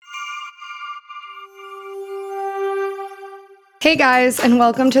Hey guys, and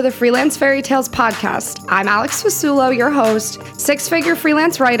welcome to the Freelance Fairy Tales podcast. I'm Alex Fasulo, your host, six-figure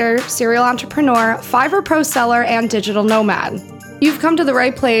freelance writer, serial entrepreneur, Fiverr pro seller, and digital nomad. You've come to the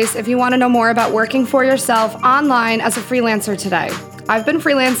right place if you want to know more about working for yourself online as a freelancer today. I've been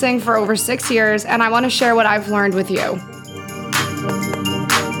freelancing for over 6 years, and I want to share what I've learned with you.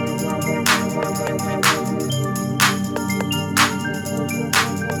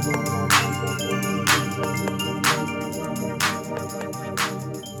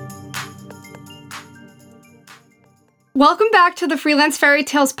 Welcome back to the Freelance Fairy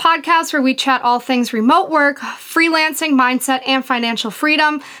Tales podcast, where we chat all things remote work, freelancing, mindset, and financial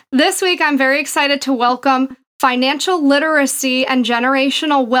freedom. This week, I'm very excited to welcome financial literacy and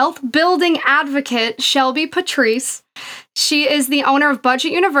generational wealth building advocate, Shelby Patrice. She is the owner of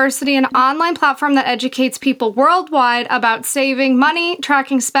Budget University, an online platform that educates people worldwide about saving money,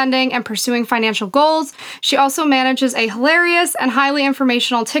 tracking spending, and pursuing financial goals. She also manages a hilarious and highly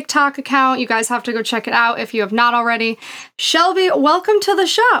informational TikTok account. You guys have to go check it out if you have not already. Shelby, welcome to the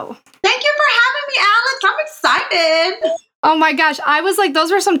show. Thank you for having me, Alex. I'm excited. Oh my gosh, I was like,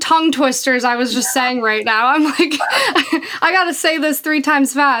 those were some tongue twisters I was just saying right now. I'm like, I gotta say this 3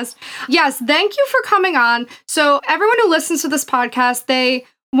 times fast. Yes, thank you for coming on. So everyone who listens to this podcast, they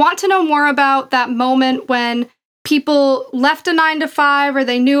want to know more about that moment when people left a 9-to-5, or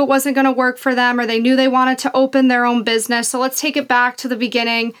they knew it wasn't gonna work for them, or they knew they wanted to open their own business. So let's take it back to the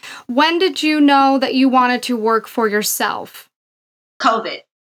beginning. When did you know that you wanted to work for yourself? COVID.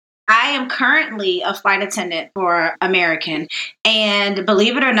 I am currently a flight attendant for American, and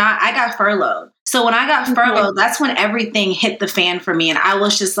believe it or not, I got furloughed. So when I got furloughed, that's when everything hit the fan for me. And I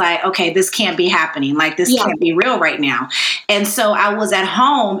was just like, okay, this can't be happening. Like, this can't be real right now. And so I was at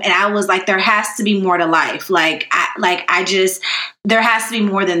home and I was like, there has to be more to life. There has to be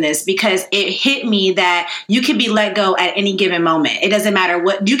more than this, because it hit me that you could be let go at any given moment. It doesn't matter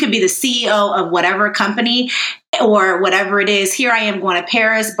what, you could be the CEO of whatever company or whatever it is. Here I am going to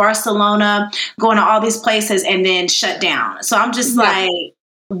Paris, Barcelona, going to all these places, and then shut down. So I'm just like,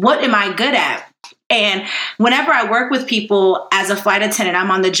 what am I good at? And whenever I work with people as a flight attendant,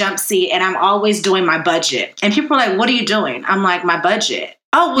 I'm on the jump seat and I'm always doing my budget. And people are like, what are you doing? I'm like, my budget.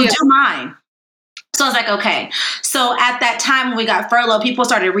 Oh, well, do mine. So I was like, okay. So at that time when we got furloughed, people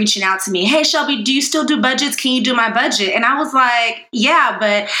started reaching out to me. Hey, Shelby, do you still do budgets? Can you do my budget? And I was like, yeah,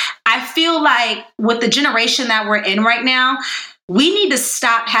 but I feel like with the generation that we're in right now, we need to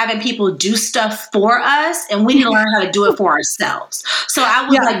stop having people do stuff for us, and we need to learn how to do it for ourselves. So I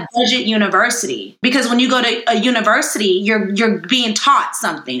was like Budget University, because when you go to a university, you're being taught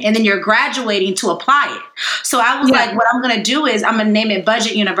something and then you're graduating to apply it. So I was like, what I'm going to do is I'm going to name it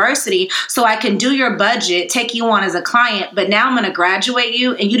Budget University, so I can do your budget, take you on as a client, but now I'm going to graduate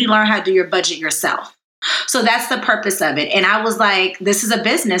you and you need to learn how to do your budget yourself. So that's the purpose of it. And I was like, this is a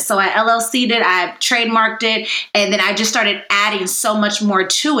business. So I LLC'd it, I trademarked it, and then I just started adding so much more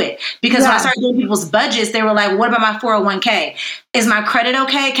to it. Because when I started doing people's budgets, they were like, what about my 401k? Is my credit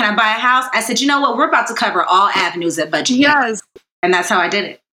okay? Can I buy a house? I said, you know what? We're about to cover all avenues at Budget. Yes. And that's how I did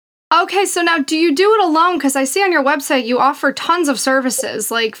it. Okay, so now do you do it alone? Because I see on your website you offer tons of services,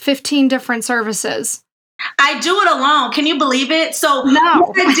 like 15 different services. I do it alone. Can you believe it? So what I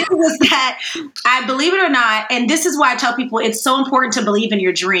did was that, I believe it or not, and this is why I tell people it's so important to believe in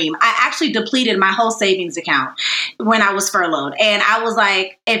your dream. I actually depleted my whole savings account when I was furloughed. And I was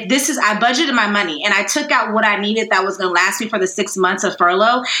like, I budgeted my money and I took out what I needed that was going to last me for the 6 months of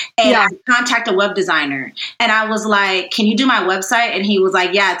furlough. And I contacted a web designer and I was like, can you do my website? And he was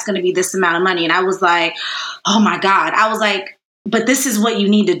like, yeah, it's going to be this amount of money. And I was like, oh my God. I was like, but this is what you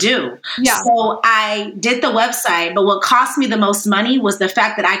need to do. Yeah. So I did the website, but what cost me the most money was the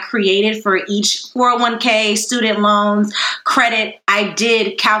fact that I created for each 401k, student loans, credit, I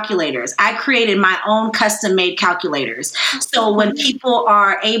did calculators. I created my own custom-made calculators. So when people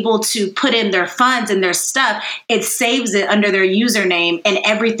are able to put in their funds and their stuff, it saves it under their username and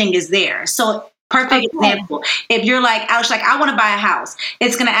everything is there. So perfect example. If you're like, Alex, I want to buy a house.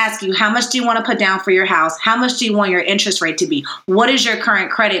 It's going to ask you, how much do you want to put down for your house? How much do you want your interest rate to be? What is your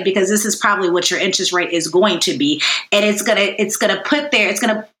current credit? Because this is probably what your interest rate is going to be. And it's going to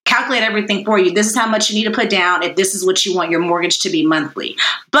calculate everything for you. This is how much you need to put down if this is what you want your mortgage to be monthly.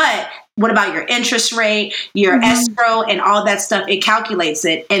 But what about your interest rate, your escrow, and all that stuff? It calculates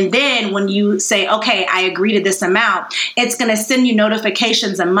it. And then when you say, okay, I agree to this amount, it's going to send you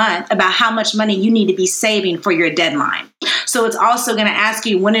notifications a month about how much money you need to be saving for your deadline. So it's also going to ask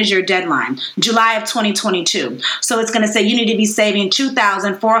you, when is your deadline? July of 2022. So it's going to say you need to be saving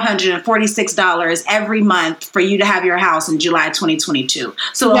 $2,446 every month for you to have your house in July 2022.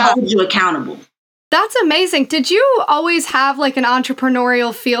 So it holds you accountable. That's amazing. Did you always have like an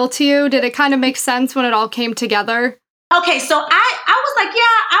entrepreneurial feel to you? Did it kind of make sense when it all came together? Okay, so I was like, yeah,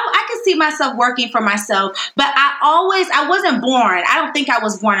 I could see myself working for myself, but I wasn't born. I don't think I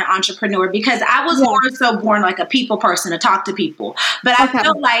was born an entrepreneur because I was more so born like a people person to talk to people. But I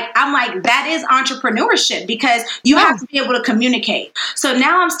felt like, I'm like, that is entrepreneurship because you have to be able to communicate. So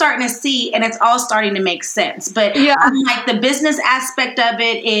now I'm starting to see, and it's all starting to make sense. But I'm like, the business aspect of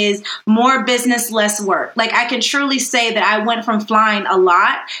it is more business, less work. Like I can truly say that I went from flying a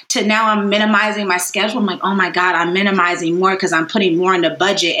lot to now I'm minimizing my schedule. I'm like, oh my God, I'm minimizing more because I'm putting more in the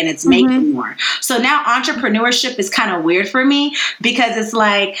budget and it's making more. So now entrepreneurship is kind of weird for me because it's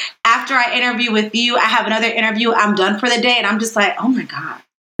like after I interview with you, I have another interview, I'm done for the day. And I'm just like, oh my God,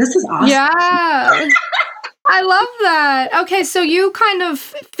 this is awesome. Yeah. I love that. Okay, so you kind of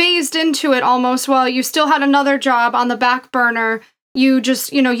phased into it almost while you still had another job on the back burner. You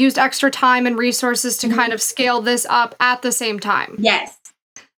just, used extra time and resources to kind of scale this up at the same time. Yes.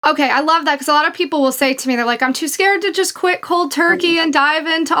 Okay, I love that because a lot of people will say to me, they're like, I'm too scared to just quit cold turkey and dive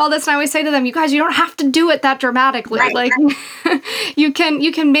into all this. And I always say to them, you guys, you don't have to do it that dramatically. Right. Like you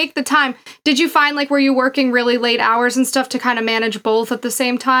can make the time. Did you find were you working really late hours and stuff to kind of manage both at the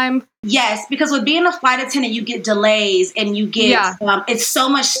same time? Yes, because with being a flight attendant, you get delays and you get, it's so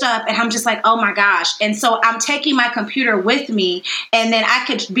much stuff. And I'm just like, oh my gosh. And so I'm taking my computer with me and then I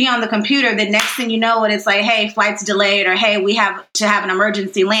could be on the computer. The next thing you know, it's like, hey, flight's delayed, or hey, we have to have an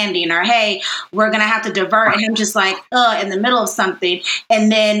emergency landing, or hey, we're going to have to divert. And I'm just like, in the middle of something.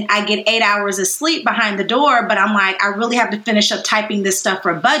 And then I get 8 hours of sleep behind the door, but I'm like, I really have to finish up typing this stuff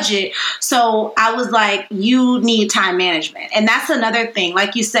for budget. So I was like, you need time management. And that's another thing.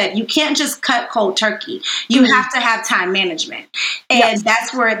 Like you said, you can't just cut cold turkey. You have to have time management. And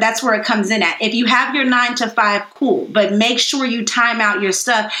that's where it comes in at. If you have your 9 to 5, cool, but make sure you time out your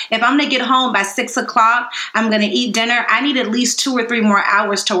stuff. If I'm going to get home by 6 o'clock, I'm going to eat dinner. I need at least 2 or 3 more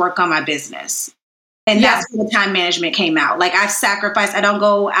hours to work on my business. And that's where the time management came out. Like I've sacrificed. I don't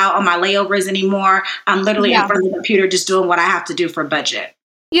go out on my layovers anymore. I'm literally in front of the computer just doing what I have to do for budget.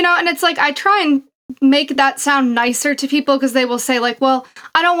 And it's like, I try and make that sound nicer to people because they will say well,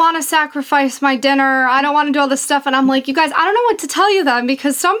 I don't want to sacrifice my dinner. I don't want to do all this stuff. And I'm like, you guys, I don't know what to tell you then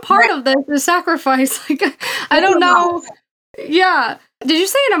because some part of this is sacrifice. I don't know. Yeah. Did you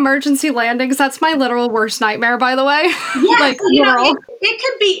say an emergency landing? Because that's my literal worst nightmare, by the way. Yeah, it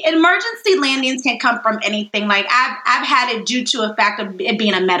could be emergency landings can come from anything. Like I've had it due to a fact of it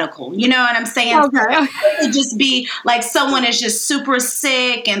being a medical. You know what I'm saying? Okay. It could just be like someone is just super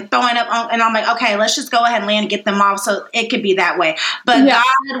sick and throwing up, and I'm like, okay, let's just go ahead and land, get them off. So it could be that way. But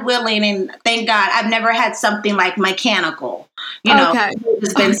God willing, and thank God, I've never had something like mechanical.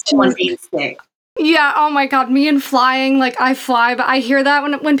 It's been someone being sick. Yeah, oh my God, me and flying, I fly, but I hear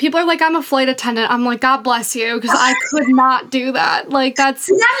that when people are like, I'm a flight attendant, I'm like, God bless you, because I could not do that. That's...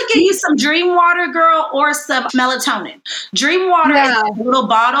 You gotta get you some Dream Water, girl, or some melatonin. Dream Water is a little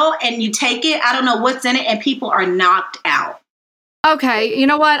bottle, and you take it, I don't know what's in it, and people are knocked out. Okay, you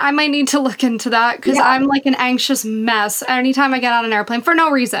know what? I might need to look into that because I'm an anxious mess anytime I get on an airplane for no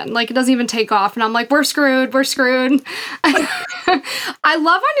reason. It doesn't even take off. And I'm like, we're screwed. I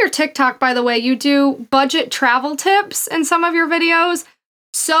love on your TikTok, by the way, you do budget travel tips in some of your videos.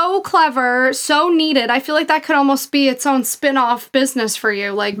 So clever, so needed. I feel like that could almost be its own spin-off business for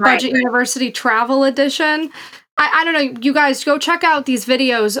you, Budget University Travel Edition. I don't know, you guys go check out these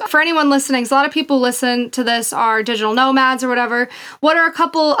videos. For anyone listening, a lot of people listen to this are digital nomads or whatever. What are a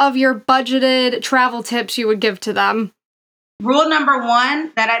couple of your budgeted travel tips you would give to them? Rule number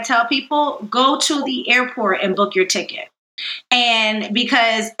 1 that I tell people, go to the airport and book your ticket. And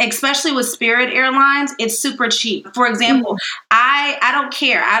because especially with Spirit Airlines, it's super cheap. For example, I don't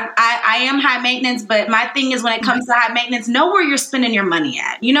care. I am high maintenance, but my thing is when it comes to high maintenance, know where you're spending your money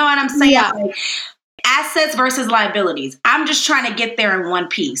at. You know what I'm saying? Yeah. Assets versus liabilities. I'm just trying to get there in one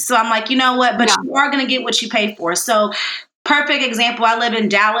piece. So I'm like, you know what? But you are going to get what you pay for. So perfect example. I live in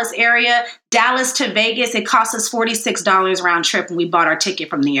Dallas area. Dallas to Vegas. It cost us $46 round trip when we bought our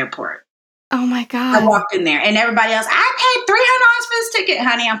ticket from the airport. Oh my God. I walked in there and everybody else, I paid $300 for this ticket,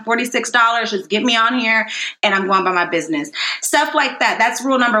 honey. I'm $46. Just get me on here and I'm going by my business. Stuff like that. That's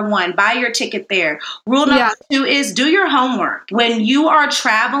rule number 1. Buy your ticket there. Rule number 2 is do your homework. When you are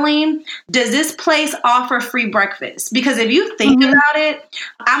traveling, does this place offer free breakfast? Because if you think about it,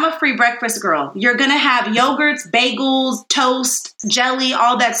 I'm a free breakfast girl. You're going to have yogurts, bagels, toast, jelly,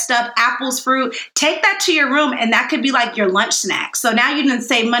 all that stuff, apples, fruit. Take that to your room, and that could be like your lunch snack. So now you didn't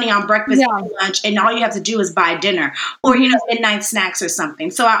save money on breakfast and lunch, and all you have to do is buy dinner or midnight snacks or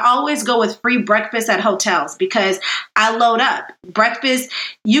something. So I always go with free breakfast at hotels because I load up. Breakfast,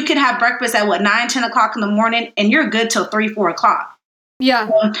 you can have breakfast at 9, 10 o'clock in the morning, and you're good till 3, 4 o'clock. Yeah.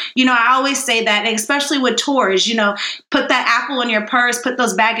 I always say that, especially with tours, put that apple in your purse, put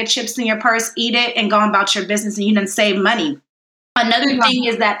those bag of chips in your purse, eat it, and go about your business, and you didn't save money. Another thing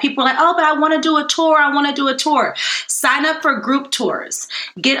is that people are like, oh, but I want to do a tour. I want to do a tour. Sign up for group tours.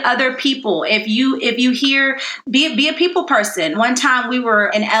 Get other people. If you hear, be a people person. One time we were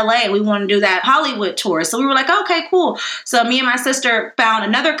in LA, we wanted to do that Hollywood tour. So we were like, okay, cool. So me and my sister found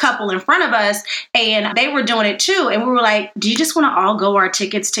another couple in front of us, and they were doing it too. And we were like, do you just want to all go our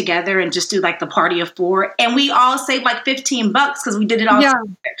tickets together and just do like the party of 4? And we all saved like $15 because we did it all together.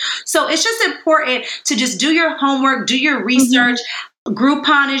 So it's just important to just do your homework, do your research.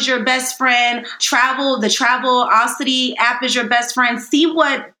 Groupon is your best friend. The Travelocity app is your best friend. See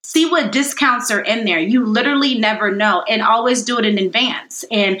what discounts are in there. You literally never know, and always do it in advance.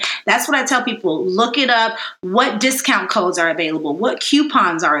 And that's what I tell people. Look it up. What discount codes are available? What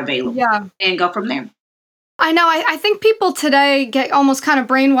coupons are available? And go from there. I know. I think people today get almost kind of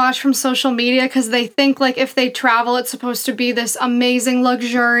brainwashed from social media because they think like if they travel, it's supposed to be this amazing,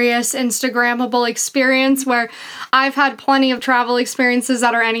 luxurious, Instagrammable experience, where I've had plenty of travel experiences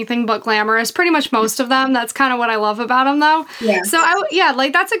that are anything but glamorous. Pretty much most of them. That's kind of what I love about them, though. Yeah. So,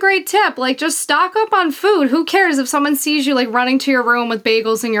 like, that's a great tip. Like, just stock up on food. Who cares if someone sees you, like, running to your room with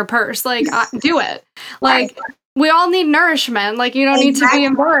bagels in your purse? Like, do it. Like... We all need nourishment. Like, you don't need to be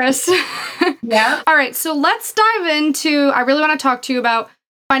embarrassed. Yeah. All right. So let's dive into, I really want to talk to you about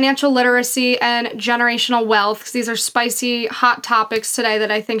financial literacy and generational wealth, because these are spicy, hot topics today that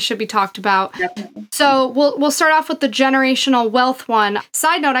I think should be talked about. Definitely. So we'll start off with the generational wealth one.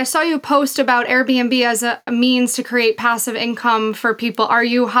 Side note, I saw you post about Airbnb as a means to create passive income for people. Are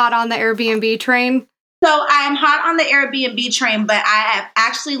you hot on the Airbnb train? So I'm hot on the Airbnb train, but I have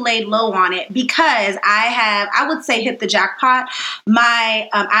actually laid low on it because I would say, hit the jackpot.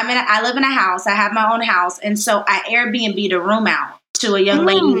 I live in a house. I have my own house. And so I Airbnb'd a room out to a young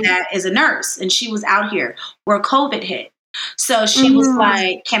lady that is a nurse. And she was out here where COVID hit. So she was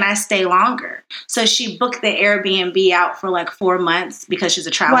like, can I stay longer? So she booked the Airbnb out for like 4 months because she's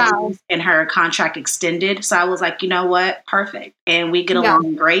a traveler and her contract extended. So I was like, you know what? Perfect. And we get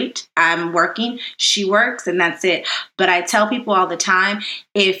along great. I'm working, she works, and that's it. But I tell people all the time,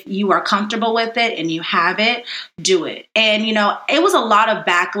 if you are comfortable with it and you have it, do it. And, it was a lot of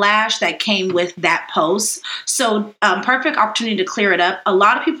backlash that came with that post. So perfect opportunity to clear it up. A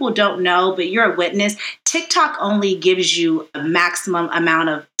lot of people don't know, but you're a witness. TikTok only gives you a maximum amount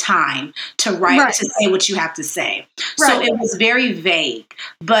of time to write, to say what you have to say. So it was very vague,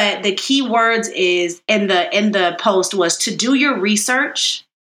 but the key words is in the post was to do your research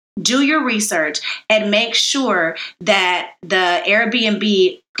and make sure that the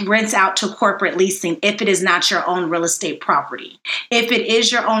Airbnb rents out to corporate leasing if it is not your own real estate property. If it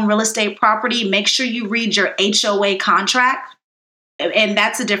is your own real estate property, make sure you read your HOA contract. And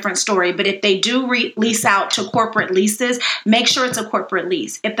that's a different story. But if they do lease out to corporate leases, make sure it's a corporate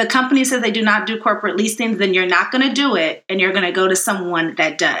lease. If the company says they do not do corporate leasings, then you're not going to do it. And you're going to go to someone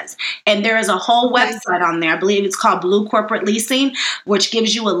that does. And there is a whole website on there. I believe it's called Blue Corporate Leasing, which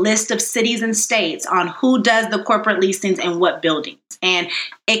gives you a list of cities and states on who does the corporate leasings and what buildings. And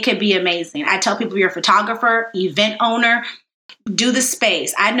it could be amazing. I tell people, you're a photographer, event owner, do the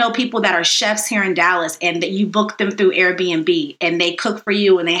space. I know people that are chefs here in Dallas, and that you book them through Airbnb and they cook for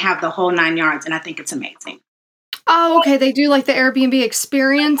you and they have the whole 9 yards. And I think it's amazing. Oh, okay. They do like the Airbnb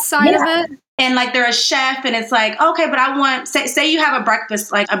experience side of it. And like they're a chef, and it's like, okay, but I want, say you have a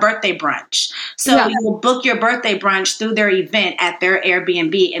breakfast, like a birthday brunch. So you will book your birthday brunch through their event at their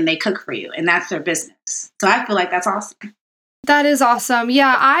Airbnb, and they cook for you, and that's their business. So I feel like that's awesome. That is awesome.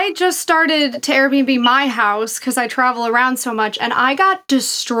 Yeah, I just started to Airbnb my house because I travel around so much, and I got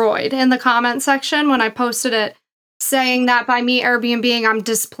destroyed in the comment section when I posted it, saying that by me Airbnbing, I'm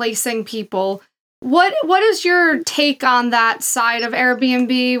displacing people. What is your take on that side of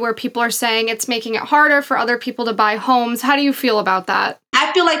Airbnb where people are saying it's making it harder for other people to buy homes? How do you feel about that?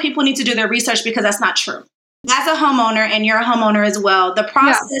 I feel like people need to do their research because that's not true. As a homeowner, and you're a homeowner as well, the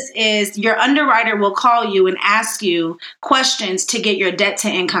process is your underwriter will call you and ask you questions to get your debt to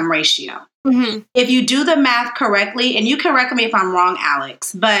income ratio. If you do the math correctly, and you can correct me if I'm wrong,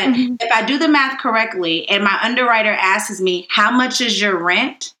 Alex, but if I do the math correctly and my underwriter asks me, how much is your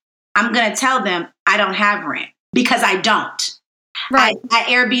rent? I'm going to tell them I don't have rent because I don't. Right. I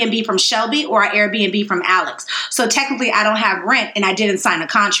Airbnb from Shelby or I Airbnb from Alex. So technically I don't have rent and I didn't sign a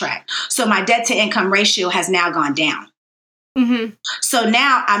contract. So my debt to income ratio has now gone down. Mm-hmm. So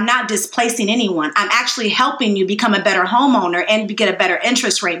now I'm not displacing anyone. I'm actually helping you become a better homeowner and get a better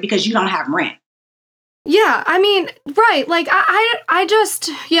interest rate because you don't have rent. Yeah, I mean, right. Like, I just,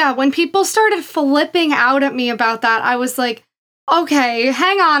 yeah, when people started flipping out at me about that, I was like, okay,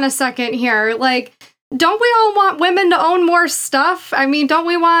 hang on a second here. Like, don't we all want women to own more stuff? I mean, don't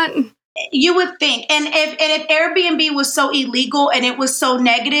we want. You would think, and if Airbnb was so illegal and it was so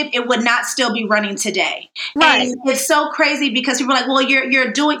negative, it would not still be running today. Right. And it's so crazy because people are like, well,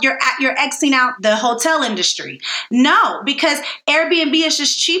 you're Xing out the hotel industry. No, because Airbnb is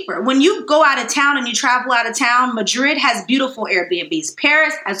just cheaper. When you go out of town and you travel out of town, Madrid has beautiful Airbnbs.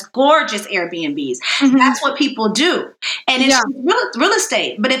 Paris has gorgeous Airbnbs. Mhm. That's what people do, and it's real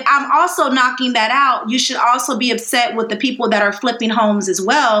estate. But if I'm also knocking that out, you should also be upset with the people that are flipping homes as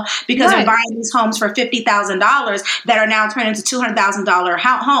well, because they're buying these homes for $50,000 that are now turned into $200,000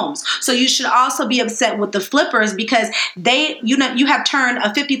 homes. So you should also be upset with the flippers because you have turned a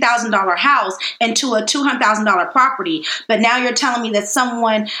 $50,000 house into a $200,000 property. But now you're telling me that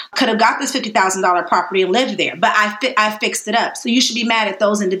someone could have got this $50,000 property and lived there, but I fixed it up. So you should be mad at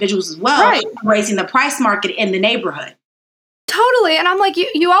those individuals as well, raising the price market in the neighborhood. Totally. And I'm like,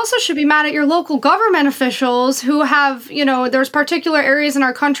 you also should be mad at your local government officials who have, there's particular areas in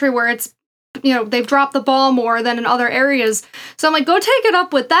our country where it's, they've dropped the ball more than in other areas. So I'm like, go take it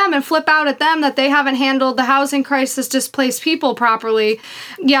up with them and flip out at them that they haven't handled the housing crisis, displaced people properly.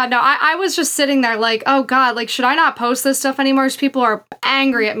 Yeah, no, I was just sitting there like, oh God, like, should I not post this stuff anymore? Because people are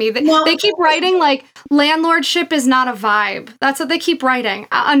angry at me. They keep writing like, landlordship is not a vibe. That's what they keep writing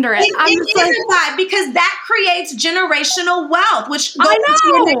under it. It is a vibe because that creates generational wealth, which goes to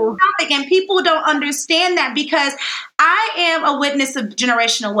your next topic. And people don't understand that because I am a witness of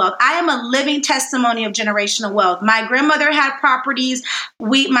generational wealth. I am a living testimony of generational wealth. My grandmother had properties.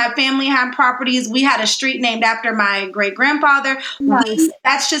 My family had properties. We had a street named after my great grandfather. Nice.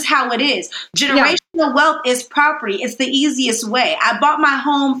 That's just how it is. Generational wealth is property. It's the easiest way. I bought my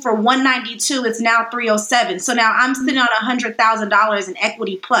home for $192. It's now $307. So now I'm sitting on $100,000 in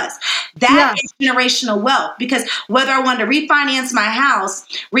equity plus. That is generational wealth, because whether I wanted to refinance my house,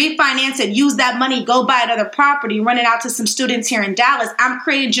 refinance it, use that money, go buy another property, run it out to some students here in Dallas, I'm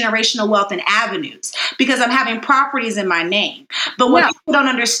creating generational wealth in avenues because I'm having properties in my name. But what people don't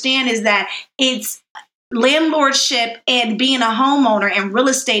understand is that it's landlordship and being a homeowner and real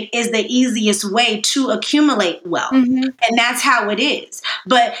estate is the easiest way to accumulate wealth. Mm-hmm. And that's how it is.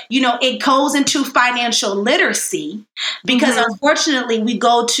 But, it goes into financial literacy because unfortunately we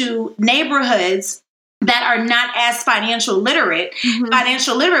go to neighborhoods that are not as financial literate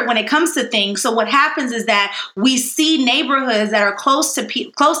when it comes to things. So what happens is that we see neighborhoods that are close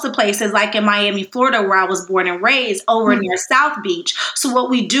to places like in Miami, Florida, where I was born and raised, over near South Beach. So what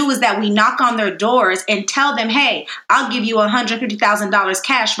we do is that we knock on their doors and tell them, hey, I'll give you $150,000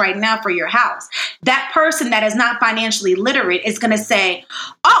 cash right now for your house. That person that is not financially literate is going to say,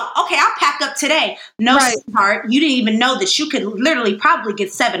 oh, okay, I'll pack up today. No, sweetheart, you didn't even know that you could literally probably get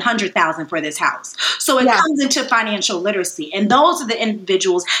 $700,000 for this house. So it comes into financial literacy, and those are the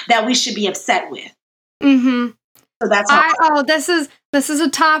individuals that we should be upset with. Mm-hmm. So that's this is a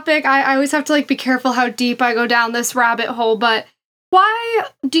topic. I always have to be careful how deep I go down this rabbit hole. But why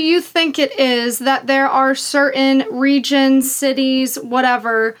do you think it is that there are certain regions, cities,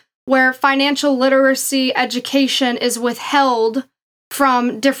 whatever, where financial literacy education is withheld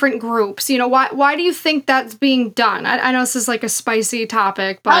from different groups? Why do you think that's being done? I know this is a spicy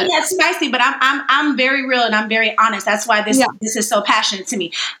topic, but it's spicy, but I'm very real and I'm very honest. That's why this is so passionate to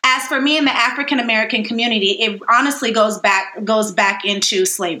me. As for me in the African American community, it honestly goes back into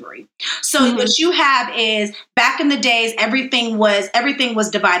slavery. So what you have is, back in the days, everything was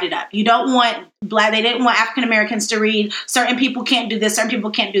divided up. You don't want Black. They didn't want African Americans to read. Certain people can't do this. Certain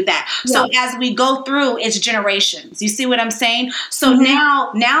people can't do that. Yeah. So as we go through, it's generations. You see what I'm saying? So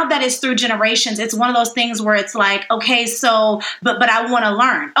now that it's through generations, it's one of those things where it's like, okay, so, but I want to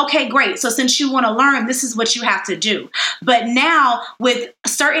learn. Okay, great. So since you want to learn, this is what you have to do. But now with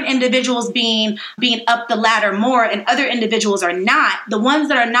certain individuals being up the ladder more and other individuals are not, the ones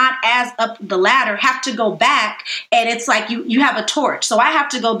that are not as up the ladder have to go back, and it's like you have a torch. So I have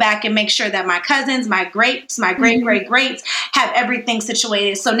to go back and make sure that my cousins, my greats, my great-great-greats have everything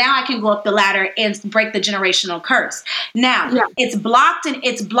situated. So now I can go up the ladder and break the generational curse. Now, it's blocked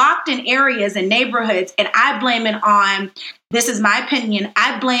in areas and neighborhoods, and I blame it on this is my opinion,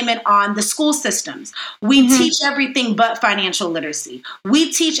 I blame it on the school systems. We teach everything but financial literacy.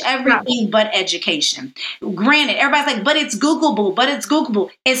 We teach everything but education. Granted, everybody's like, but it's Googleable, but it's Googleable.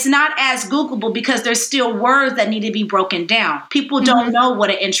 It's not as Googleable because there's still words that need to be broken down. People don't know what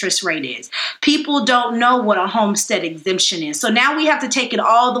an interest rate is. People don't know what a homestead exemption is. So now we have to take it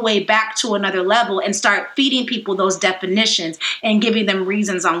all the way back to another level and start feeding people those definitions and giving them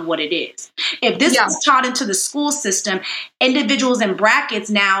reasons on what it is. If this was taught into the school system, individuals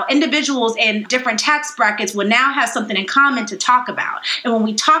in different tax brackets would now have something in common to talk about. And when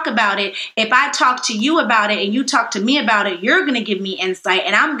we talk about it, if I talk to you about it and you talk to me about it, you're going to give me insight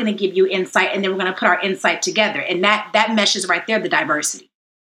and I'm going to give you insight, and then we're going to put our insight together. And that meshes right there, the diversity.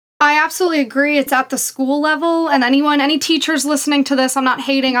 I absolutely agree. It's at the school level, and any teachers listening to this, I'm not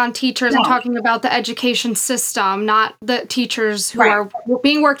hating on teachers. I'm talking about the education system, not the teachers who are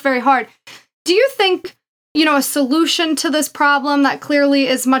being worked very hard. Do you think, a solution to this problem that clearly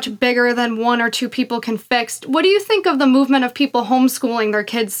is much bigger than one or two people can fix? What do you think of the movement of people homeschooling their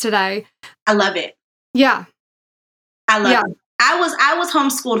kids today? I love it. Yeah. I love it. I was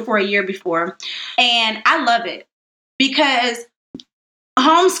homeschooled for a year before, and I love it because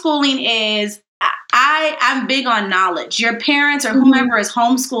homeschooling is, I'm big on knowledge. Your parents or whomever is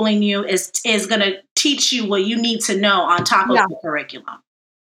homeschooling you is going to teach you what you need to know on top of the curriculum,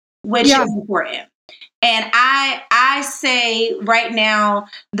 which is important. And I say right now,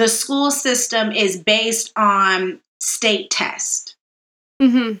 the school system is based on state test.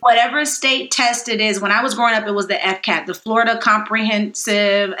 Whatever state test it is. When I was growing up, it was the FCAT, the Florida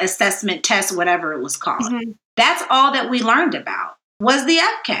Comprehensive Assessment Test, whatever it was called. That's all that we learned about was the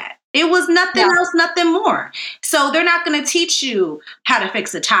FCAT. It was nothing else, nothing more. So they're not going to teach you how to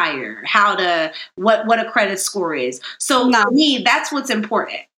fix a tire, what a credit score is. So for me, that's what's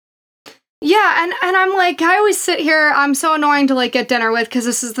important. Yeah, and I'm like, I always sit here, I'm so annoying to get dinner with because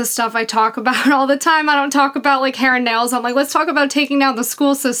this is the stuff I talk about all the time. I don't talk about hair and nails. I'm like, let's talk about taking down the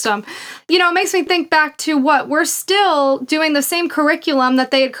school system. It makes me think back to we're still doing the same curriculum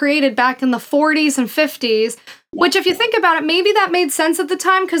that they had created back in the 40s and 50s, which if you think about it, maybe that made sense at the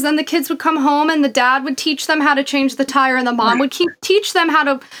time because then the kids would come home and the dad would teach them how to change the tire and the mom would teach them how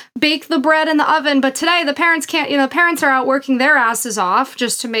to bake the bread in the oven. But today the parents can't, the parents are out working their asses off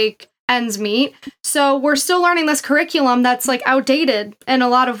just to make ends meet. So we're still learning this curriculum that's outdated in a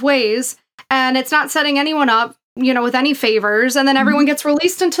lot of ways, and it's not setting anyone up, with any favors. And then everyone gets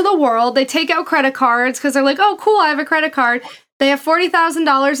released into the world. They take out credit cards because they're like, oh, cool, I have a credit card. They have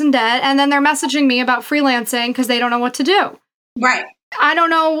 $40,000 in debt, and then they're messaging me about freelancing because they don't know what to do. Right. I don't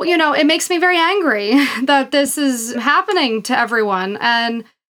know, it makes me very angry that this is happening to everyone. And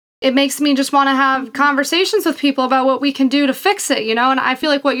it makes me just want to have conversations with people about what we can do to fix it, and I feel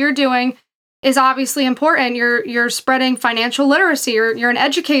like what you're doing is obviously important. You're spreading financial literacy. You're an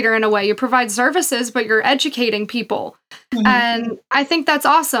educator in a way. You provide services, but you're educating people. And I think that's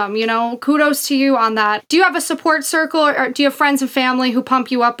awesome. Kudos to you on that. Do you have a support circle or do you have friends and family who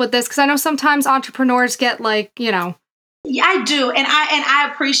pump you up with this? Because I know sometimes entrepreneurs get Yeah, I do. And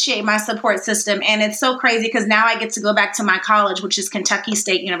I appreciate my support system. And it's so crazy because now I get to go back to my college, which is Kentucky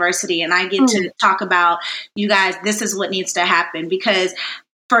State University. And I get to talk about, you guys, this is what needs to happen. Because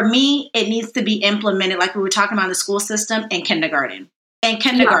for me, it needs to be implemented, like we were talking about in the school system, in kindergarten.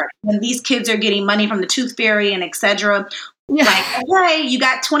 When these kids are getting money from the Tooth Fairy and et cetera. Hey, you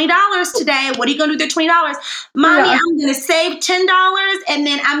got $20 today. What are you going to do with their $20? Mommy, I'm going to save $10 and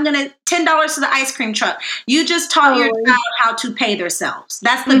then I'm going to $10 to the ice cream truck. You just taught your child how to pay themselves.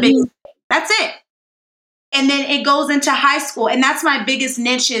 That's the biggest thing. That's it. And then it goes into high school. And that's my biggest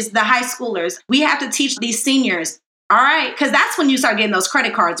niche is the high schoolers. We have to teach these seniors. All right. Because that's when you start getting those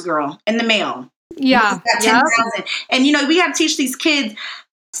credit cards, girl, in the mail. Yeah. Got 10,000. And, we have to teach these kids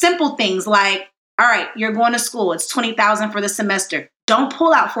simple things like, all right, you're going to school. It's $20,000 for the semester. Don't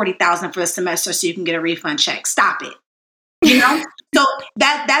pull out $40,000 for the semester so you can get a refund check. Stop it. So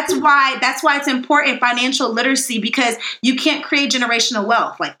that's why it's important, financial literacy, because you can't create generational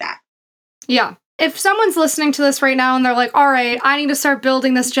wealth like that. Yeah. If someone's listening to this right now and they're like, all right, I need to start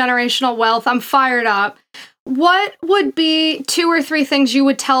building this generational wealth, I'm fired up. What would be 2 or 3 things you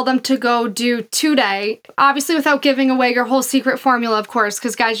would tell them to go do today? Obviously, without giving away your whole secret formula, of course,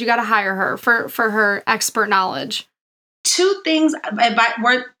 because guys, you got to hire her for her expert knowledge. 2 things,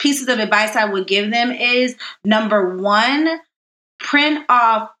 pieces of advice I would give them is, number 1, print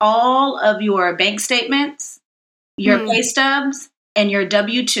off all of your bank statements, your pay stubs, and your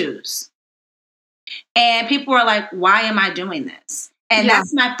W-2s. And people are like, why am I doing this? And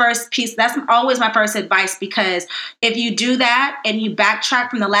that's my first piece. That's always my first advice, because if you do that and you backtrack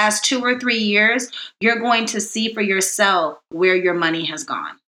from the last 2 or 3 years, you're going to see for yourself where your money has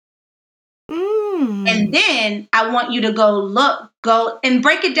gone. And then I want you to go and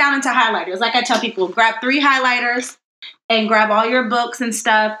break it down into highlighters. Like I tell people, grab 3 highlighters and grab all your books and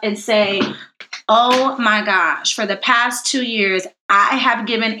stuff and say, oh my gosh, for the past 2 years, I have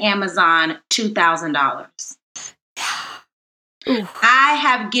given Amazon $2,000. I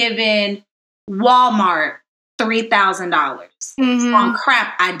have given Walmart $3,000 on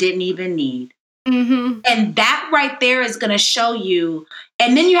crap I didn't even need. And that right there is going to show you.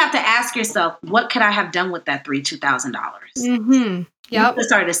 And then you have to ask yourself, what could I have done with that $2,000? You could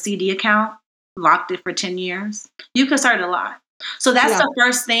start a CD account, locked it for 10 years. You could start a lot. So that's the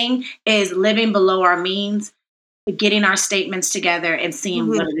first thing, is living below our means, getting our statements together and seeing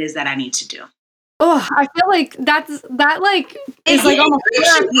what it is that I need to do. Oh, I feel like that is like almost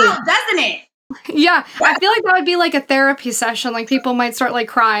therapy, doesn't it? Yeah, I feel like that would be like a therapy session. Like people might start like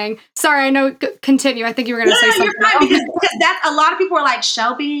crying. Sorry, I know. Continue. I think you were going to say something. You're fine, because that's a lot of people are like,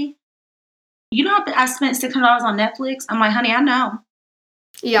 Shelby, you know, I spent $600 on Netflix. I'm like, honey, I know.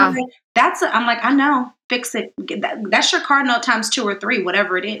 Yeah, I'm like, I know. Fix it. That's your card note times 2 or 3,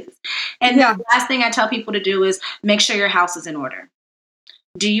 whatever it is. And the last thing I tell people to do is make sure your house is in order.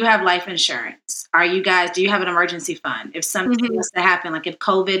 Do you have life insurance? Do you have an emergency fund? If something was to happen, like if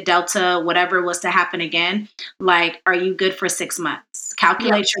COVID, Delta, whatever was to happen again, like, are you good for 6 months?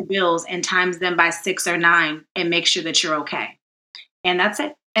 Calculate your bills and times them by 6 or 9 and make sure that you're okay. And that's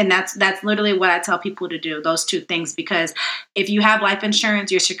it. And that's literally what I tell people to do, those 2 things, because if you have life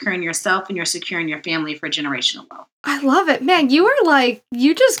insurance, you're securing yourself and you're securing your family for generational wealth. I love it. Man, you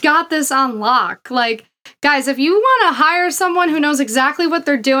just got this on lock. Like, guys, if you want to hire someone who knows exactly what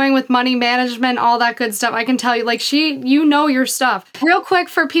they're doing with money management, all that good stuff, I can tell you, like, you know your stuff. Real quick,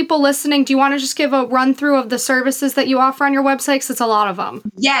 for people listening, do you want to just give a run through of the services that you offer on your website? Because it's a lot of them.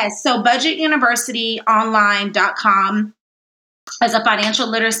 Yes. So budgetuniversityonline.com is a financial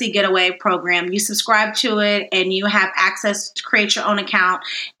literacy getaway program. You subscribe to it and you have access to create your own account,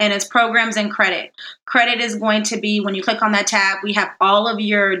 and it's programs and credit. Credit is going to be, when you click on that tab, we have all of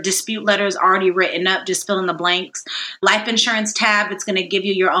your dispute letters already written up. Just fill in the blanks. Life insurance tab, it's going to give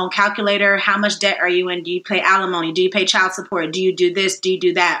you your own calculator. How much debt are you in? Do you pay alimony? Do you pay child support? Do you do this? Do you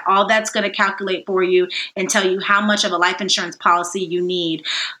do that? All that's going to calculate for you and tell you how much of a life insurance policy you need,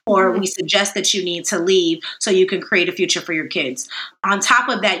 or we suggest that you need to leave so you can create a future for your kids. On top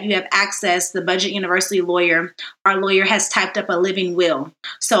of that, you have access, the Budget University lawyer. Our lawyer has typed up a living will.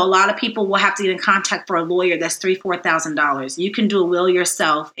 So a lot of people will have to get in contact for a lawyer. That's $3,000-$4,000. You can do a will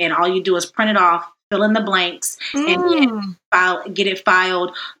yourself, and all you do is print it off, fill in the blanks, and get it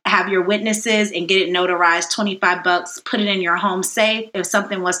filed, have your witnesses, and get it notarized. $25, put it in your home safe. If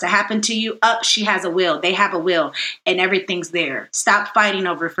something was to happen to you, she has a will. They have a will, and everything's there. Stop fighting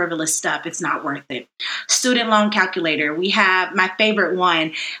over frivolous stuff. It's not worth it. Student loan calculator. We have my favorite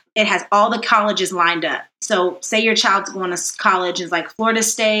one. It has all the colleges lined up. So say your child's going to college is like Florida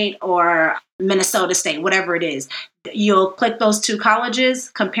State or Minnesota State, whatever it is. You'll click those 2 colleges,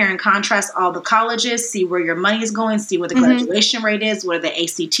 compare and contrast all the colleges, see where your money is going, see what the graduation rate is, what are the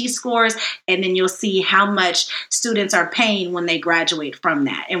ACT scores, and then you'll see how much students are paying when they graduate from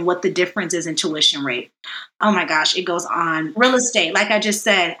that and what the difference is in tuition rate. Oh my gosh, it goes on. Real estate, like I just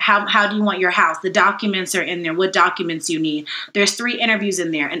said, how do you want your house? The documents are in there, what documents you need. There's 3 interviews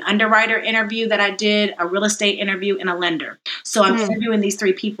in there, an underwriter interview that I did, a real estate interview, and a lender. So I'm interviewing these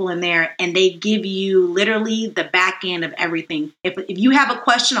 3 people in there, and they give you literally the back end of everything. If you have a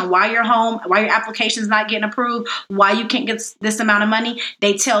question on why your application is not getting approved, why you can't get this amount of money,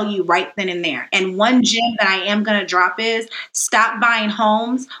 they tell you right then and there. And one gem that I am going to drop is stop buying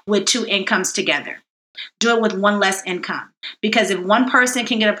homes with 2 incomes together. Do it with one less income, because if one person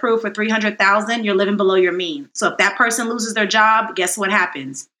can get approved for $300,000, you're living below your means. So if that person loses their job, guess what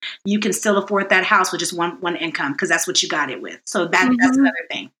happens? You can still afford that house with just one income, because that's what you got it with. So that's another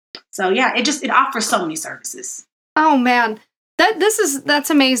thing. So yeah, it offers so many services. Oh man. That's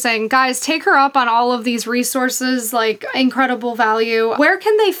amazing. Guys, take her up on all of these resources, like incredible value. Where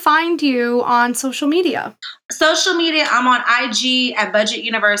can they find you on social media? Social media, I'm on IG at Budget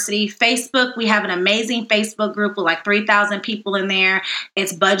University. Facebook, we have an amazing Facebook group with like 3,000 people in there.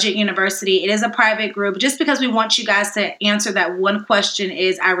 It's Budget University. It is a private group. Just because we want you guys to answer that one question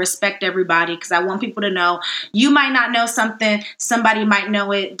is I respect everybody, because I want people to know you might not know something. Somebody might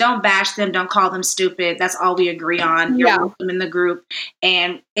know it. Don't bash them. Don't call them stupid. That's all we agree on. You're welcome in the group.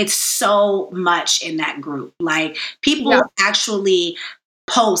 And it's so much in that group. Like people actually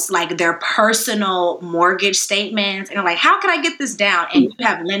post like their personal mortgage statements and are like, how can I get this down? And you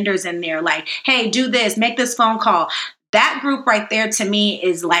have lenders in there like, hey, do this, make this phone call. That group right there to me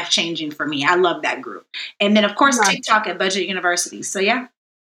is life-changing for me. I love that group. And then of course, TikTok at Budget University. So yeah.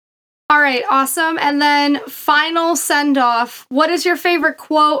 All right, awesome. And then final send off. What is your favorite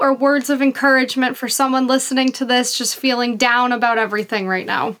quote or words of encouragement for someone listening to this, just feeling down about everything right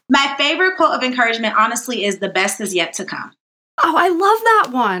now? My favorite quote of encouragement, honestly, is the best is yet to come. Oh, I love that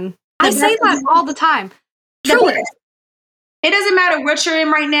one. I say that all the time. Truly. It doesn't matter what you're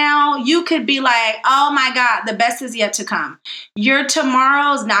in right now. You could be like, oh my God, the best is yet to come. Your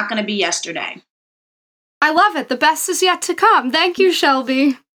tomorrow is not going to be yesterday. I love it. The best is yet to come. Thank you,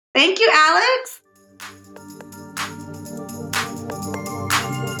 Shelby. Thank you, Alex.